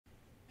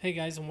Hey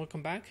guys, and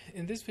welcome back.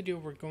 In this video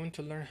we're going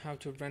to learn how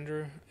to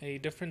render a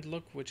different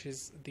look, which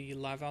is the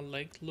lava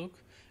lake look,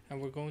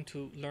 and we're going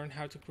to learn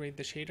how to create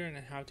the shader and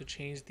how to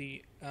change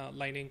the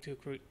lighting to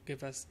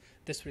give us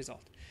this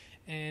result.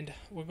 And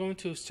we're going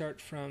to start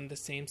from the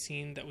same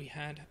scene that we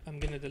had. I'm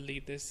going to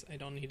delete this, I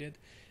don't need it,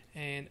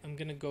 and I'm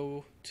going to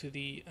go to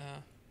the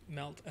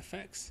melt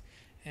effects,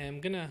 and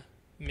I'm going to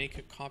make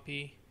a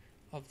copy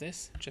of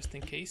this just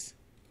in case.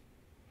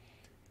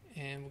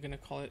 And we're going to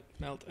call it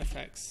melt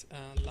effects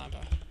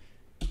lava,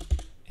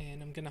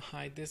 and I'm going to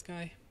hide this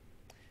guy,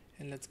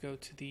 and let's go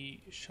to the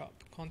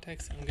shop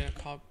context. I'm going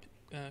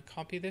to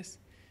copy this.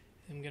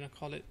 I'm going to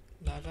call it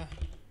lava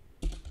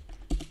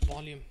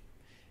volume,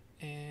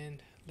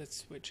 and let's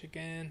switch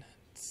again,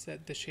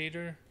 set the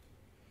shader,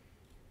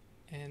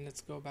 and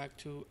let's go back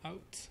to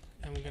out,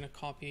 and we're going to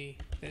copy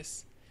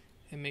this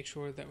and make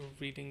sure that we're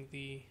reading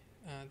the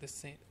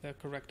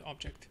correct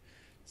object.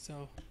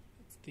 So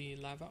it's the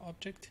lava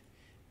object,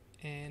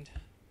 and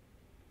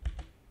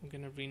I'm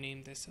going to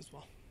rename this as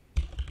well.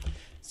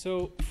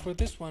 So for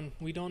this one,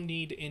 we don't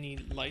need any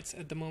lights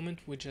at the moment.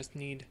 We just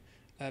need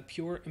a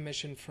pure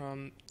emission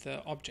from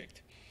the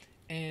object.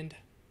 And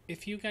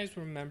if you guys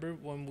remember,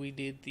 when we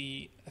did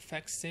the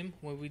effects sim,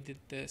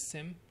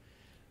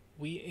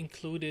 we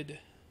included,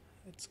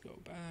 let's go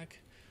back,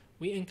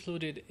 we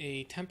included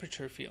a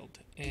temperature field,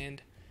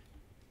 and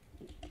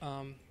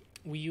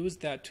we use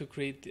that to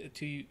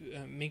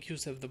make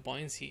use of the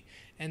buoyancy,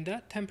 and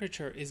that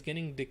temperature is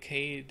getting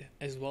decayed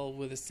as well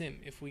with the sim.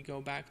 If we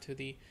go back to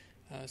the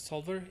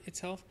solver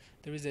itself,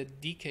 there is a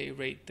decay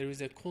rate, there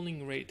is a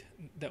cooling rate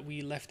that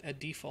we left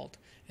at default,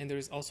 and there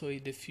is also a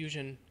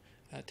diffusion,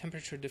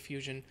 temperature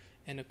diffusion,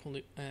 and a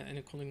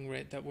cooling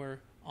rate that were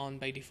on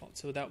by default.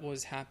 So that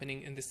was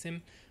happening in the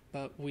sim,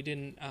 but we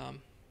didn't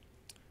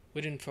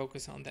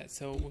focus on that.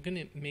 So we're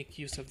going to make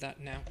use of that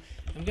now.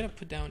 I'm going to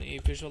put down a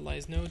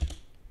visualize node,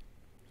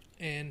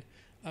 and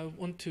I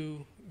want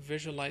to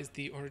visualize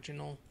the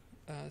original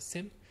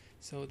sim.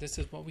 So this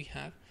is what we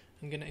have.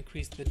 I'm going to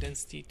increase the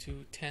density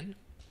to 10,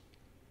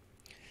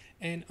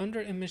 and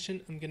under emission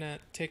I'm going to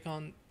take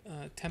on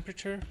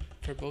temperature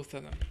for both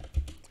of them.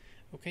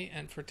 Okay,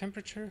 and for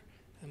temperature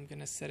I'm going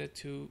to set it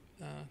to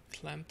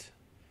clamped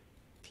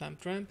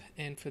ramp,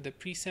 and for the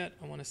preset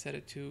I want to set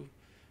it to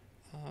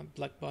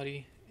black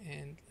body,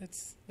 and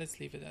let's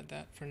leave it at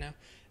that for now.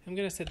 I'm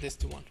going to set this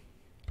to 1.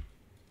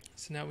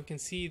 So now we can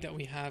see that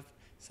we have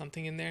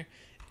something in there,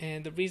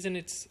 and the reason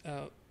it's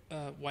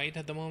white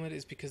at the moment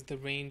is because the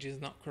range is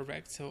not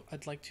correct. So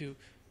I'd like to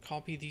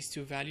copy these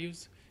two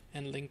values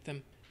and link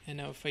them, and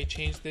now if I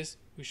change this,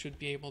 we should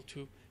be able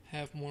to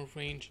have more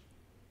range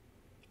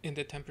in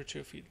the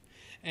temperature field.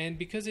 And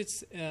because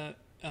it's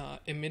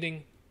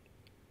emitting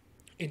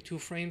in 2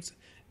 frames,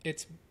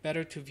 it's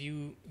better to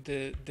view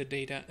the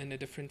data in a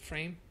different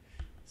frame.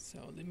 So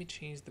let me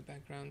change the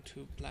background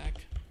to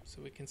black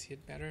so we can see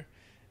it better,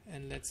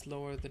 and let's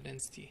lower the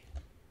density.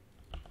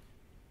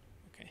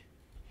 Okay,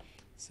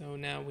 so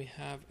now we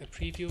have a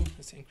preview.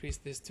 Let's increase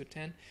this to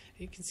 10.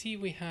 You can see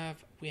we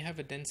have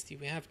a density,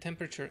 we have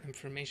temperature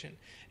information,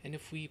 and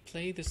if we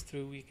play this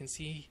through, we can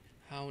see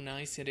how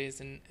nice it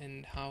is,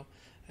 and how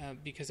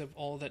because of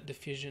all that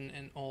diffusion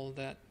and all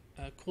that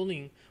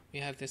cooling, we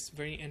have this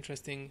very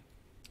interesting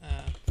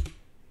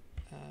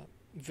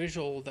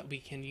visual that we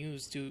can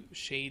use to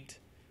shade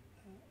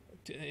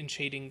in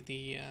shading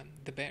the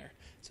bear.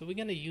 So we're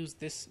going to use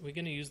this. We're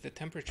going to use the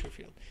temperature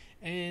field,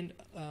 and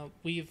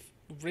we've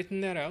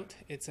written that out.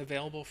 It's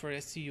available for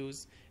us to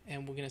use,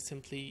 and we're going to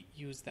simply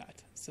use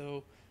that.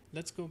 So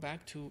let's go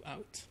back to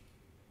out,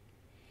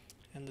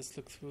 and let's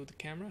look through the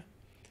camera,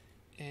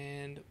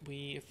 and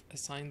we've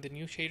assigned the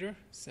new shader.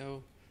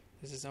 So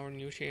this is our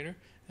new shader.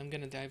 I'm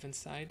going to dive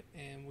inside,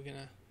 and we're going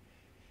to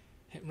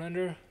hit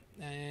render,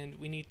 and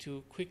we need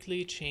to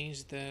quickly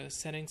change the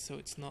settings so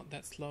it's not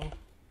that slow.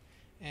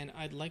 And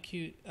I'd like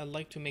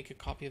to make a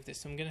copy of this.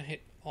 So I'm going to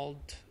hit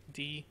Alt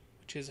D,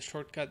 which is a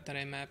shortcut that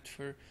I mapped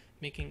for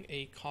making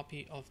a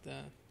copy of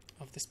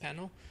this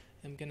panel.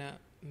 I'm going to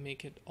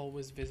make it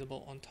always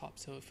visible on top.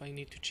 So if I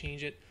need to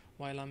change it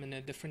while I'm in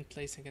a different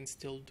place, I can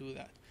still do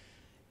that.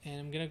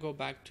 And I'm going to go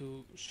back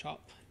to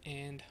shop,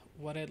 and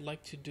what I'd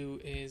like to do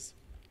is,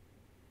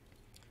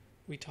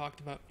 we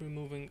talked about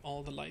removing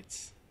all the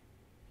lights.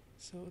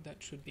 So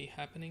that should be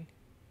happening.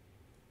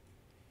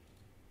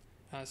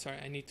 Sorry,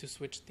 I need to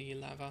switch the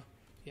lava.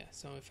 Yeah,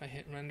 so if I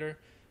hit render,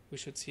 we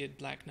should see it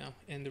black now,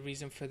 and the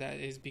reason for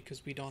that is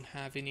because we don't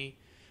have any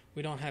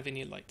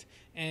light,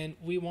 and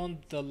we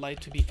want the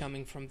light to be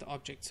coming from the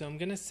object. So I'm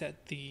gonna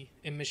set the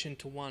emission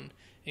to 1.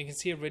 You can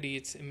see already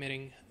it's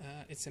emitting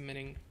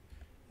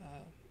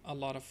a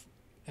lot of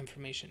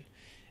information,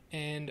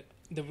 and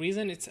the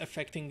reason it's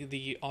affecting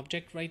the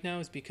object right now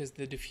is because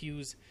the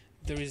diffuse,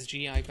 there is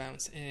GI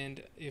bounce,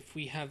 and if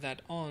we have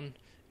that on,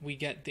 we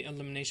get the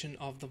elimination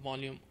of the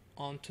volume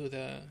onto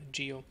the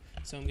geo.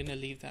 So I'm going to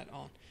leave that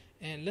on,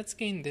 and let's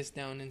gain this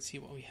down and see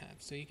what we have.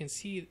 So you can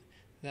see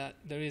that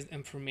there is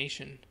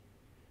information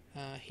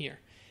here,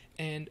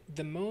 and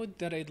the mode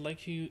that I'd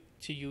like you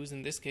to use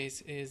in this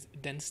case is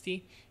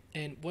density,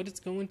 And what it's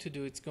going to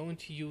do, it's going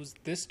to use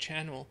this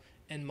channel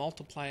and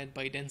multiply it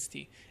by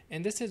density.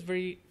 And this is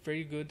very,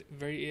 very good,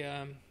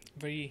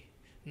 very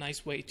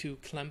nice way to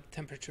clamp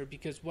temperature,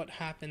 because what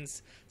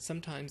happens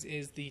sometimes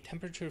is the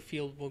temperature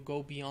field will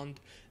go beyond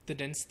the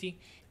density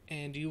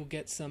and you'll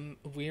get some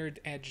weird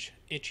edge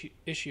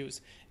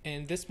issues.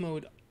 And this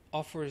mode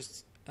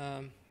offers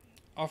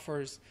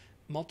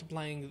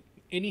multiplying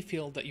any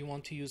field that you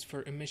want to use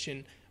for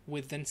emission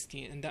with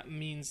density, and that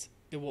means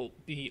it will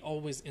be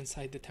always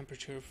inside the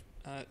temperature,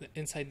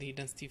 inside the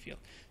density field.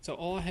 So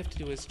all I have to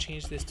do is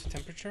change this to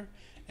temperature,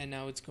 and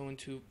now it's going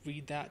to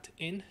read that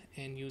in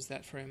and use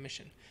that for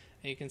emission.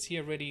 And you can see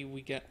already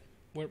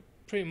we're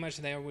pretty much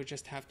there. We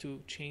just have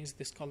to change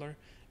this color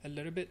a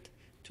little bit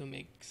to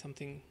make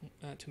something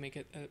to make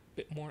it a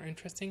bit more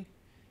interesting,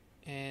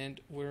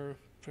 and we're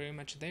pretty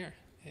much there.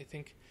 I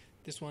think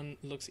this one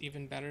looks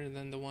even better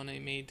than the one I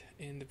made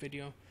in the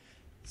video.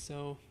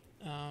 So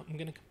I'm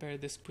gonna compare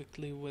this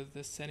quickly with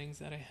the settings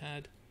that I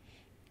had.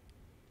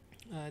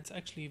 It's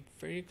actually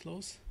very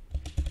close.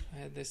 I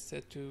had this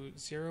set to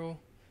 0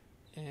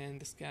 and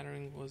the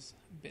scattering was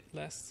a bit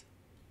less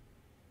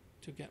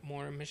to get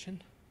more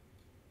emission,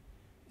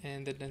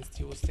 and the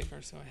density was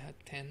thicker, so I had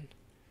 10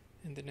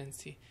 in the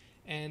density.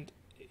 And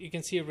you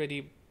can see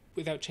already,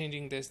 without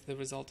changing this, the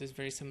result is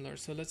very similar.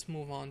 So let's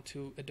move on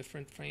to a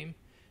different frame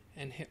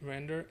and hit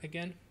render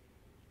again.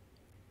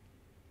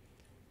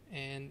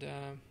 And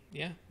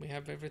yeah, we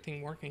have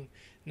everything working.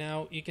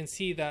 Now you can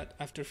see that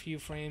after a few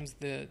frames,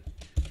 the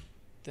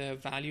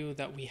value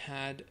that we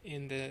had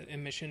in the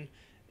emission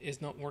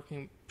is not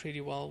working pretty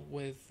well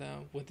with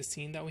the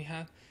scene that we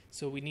have.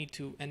 So we need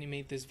to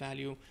animate this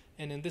value.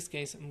 And in this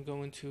case, I'm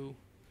going to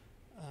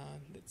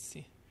let's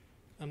see,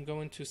 I'm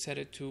going to set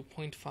it to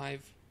 0.5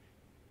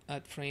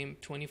 at frame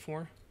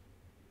 24.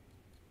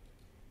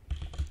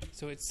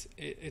 So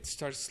it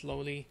starts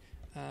slowly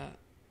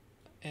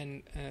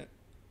and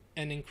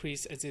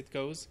increase as it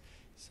goes.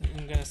 So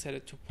I'm gonna set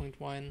it to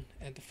 0.1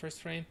 at the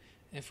first frame.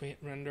 And if we hit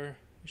render,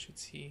 we should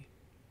see,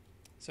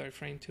 sorry,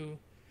 frame 2.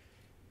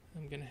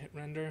 I'm gonna hit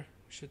render.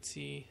 We should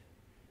see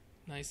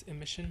nice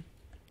emission.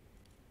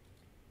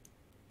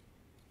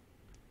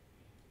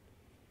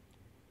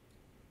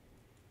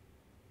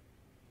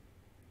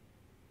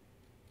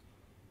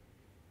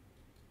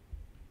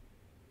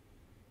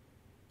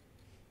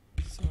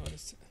 So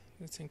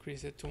let's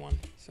increase it to 1.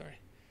 Sorry,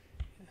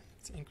 yeah,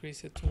 let's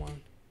increase it to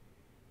 1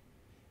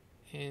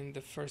 in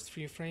the first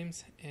few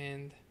frames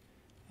and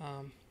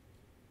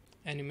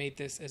animate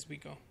this as we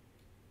go.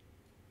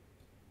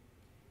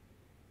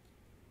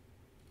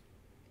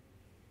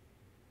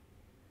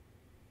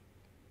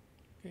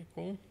 Okay,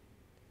 cool.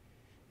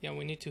 Yeah,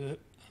 we need to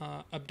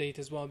update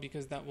as well,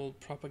 because that will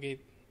propagate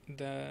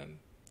the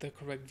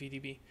correct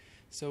VDB.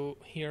 So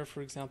here,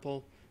 for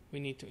example, we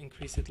need to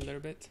increase it a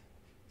little bit.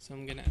 So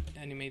I'm gonna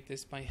animate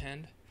this by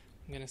hand.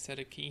 I'm gonna set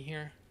a key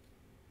here,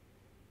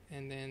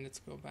 and then let's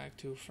go back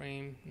to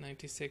frame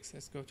 96.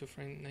 Let's go to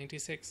frame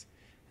 96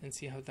 and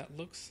see how that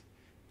looks.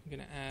 I'm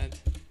gonna add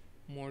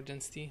more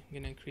density. I'm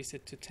gonna increase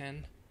it to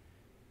 10,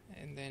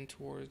 and then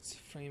towards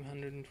frame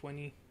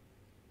 120.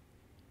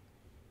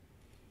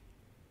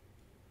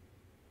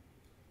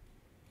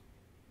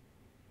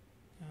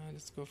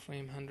 Let's go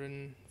frame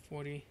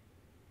 140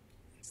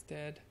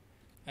 instead.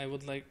 I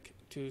would like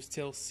to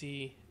still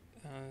see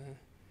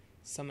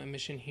some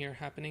emission here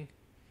happening.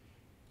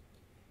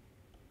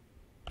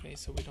 Okay,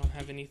 so we don't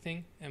have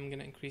anything. I'm going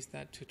to increase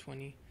that to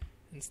 20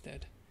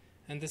 instead.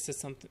 And this is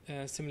something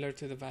similar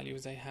to the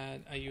values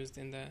I used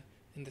in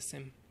the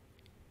sim.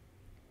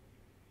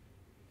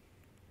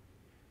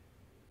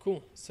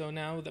 Cool. So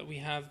now that we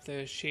have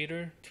the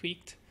shader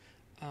tweaked,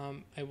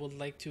 I would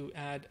like to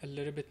add a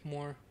little bit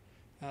more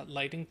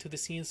lighting to the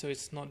scene, so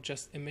it's not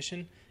just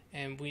emission,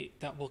 and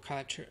that will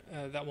capture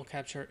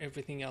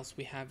everything else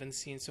we have in the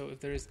scene. So if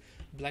there is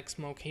black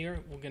smoke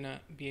here, we're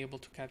gonna be able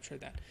to capture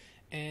that.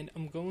 And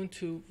I'm going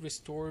to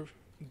restore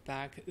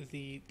back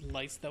the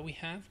lights that we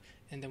have,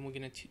 and then we're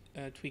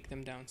gonna tweak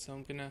them down. So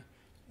I'm gonna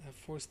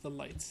force the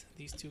lights,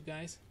 these two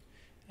guys,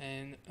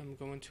 and I'm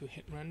going to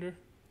hit render.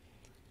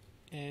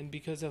 And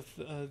because of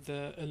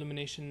the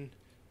illumination,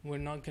 we're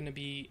not going to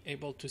be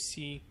able to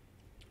see,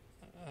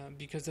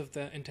 because of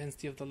the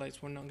intensity of the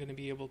lights, we're not going to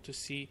be able to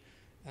see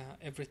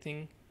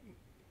everything.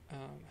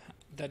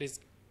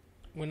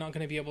 We're not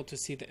going to be able to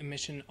see the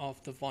emission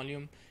of the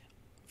volume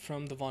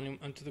from the volume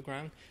onto the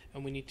ground,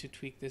 and we need to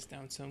tweak this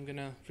down. So I'm going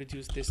to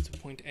reduce this to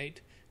 0.8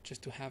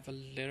 just to have a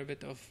little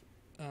bit of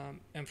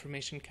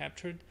information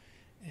captured,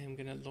 and I'm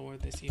going to lower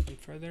this even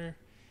further.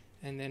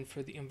 And then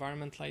for the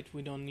environment light,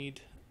 we don't need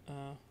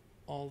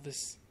all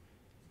this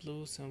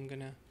blue, so I'm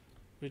going to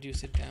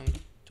reduce it down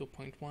to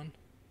 0.1,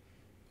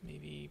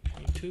 maybe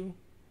 0.2.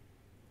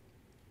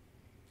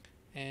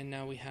 And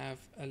now we have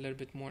a little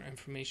bit more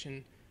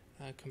information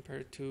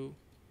compared to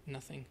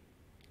nothing.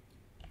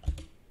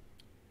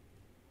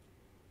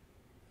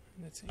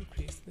 Let's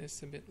increase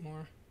this a bit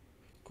more.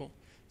 Cool.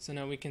 So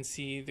now we can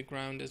see the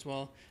ground as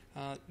well.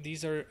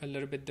 These are a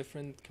little bit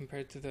different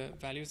compared to the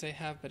values I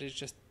have, but it's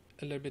just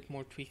a little bit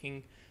more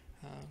tweaking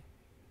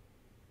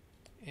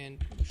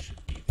and we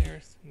should be there.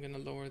 So I'm gonna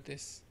lower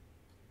this.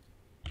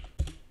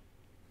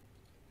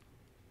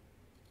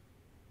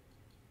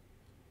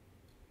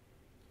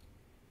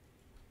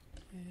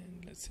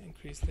 And let's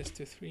increase this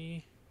to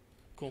 3.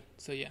 Cool.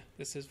 So yeah,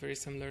 this is very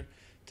similar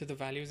to the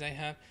values I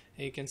have.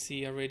 And you can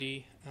see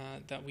already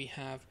that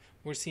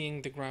we're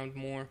seeing the ground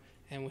more,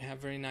 and we have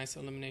very nice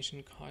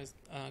illumination caused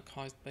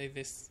by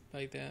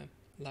the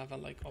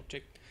lava-like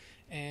object.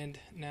 And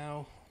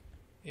now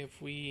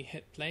if we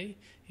hit play,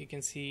 you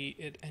can see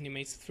it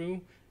animates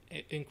through.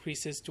 It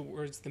increases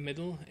towards the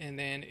middle, and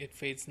then it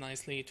fades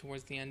nicely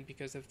towards the end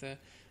because of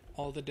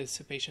all the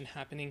dissipation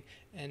happening.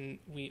 And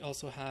we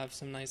also have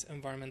some nice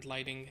environment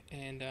lighting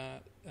and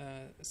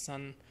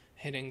sun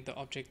hitting the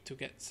object to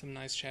get some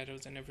nice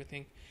shadows and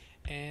everything.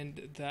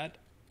 And that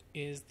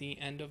is the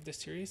end of the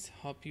series.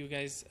 Hope you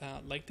guys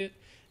liked it.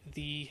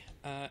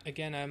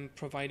 Again, I'm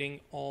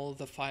providing all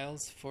the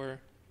files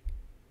for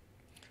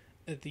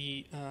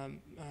this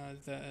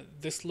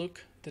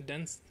look, the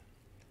dense,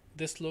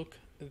 this look,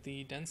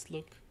 the dense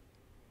look,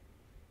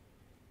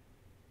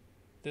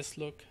 this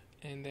look,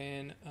 and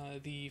then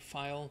the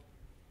file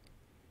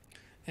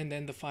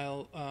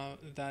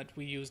that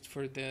we used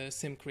for the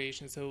sim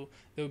creation. So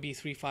there will be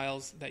 3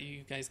 files that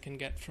you guys can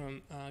get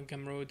from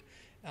Gumroad.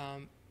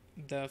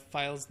 The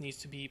files needs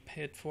to be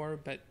paid for,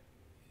 but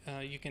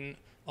you can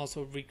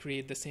also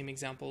recreate the same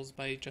examples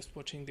by just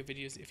watching the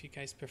videos if you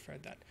guys prefer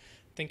that.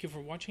 Thank you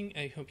for watching.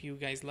 I hope you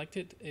guys liked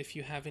it. If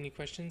you have any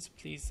questions,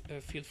 please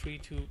feel free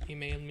to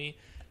email me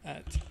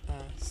at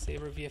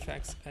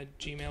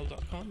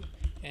sabervfx@gmail.com,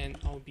 and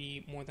I'll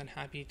be more than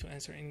happy to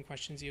answer any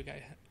questions you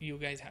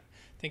guys have.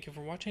 Thank you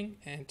for watching,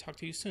 and talk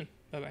to you soon.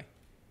 Bye bye.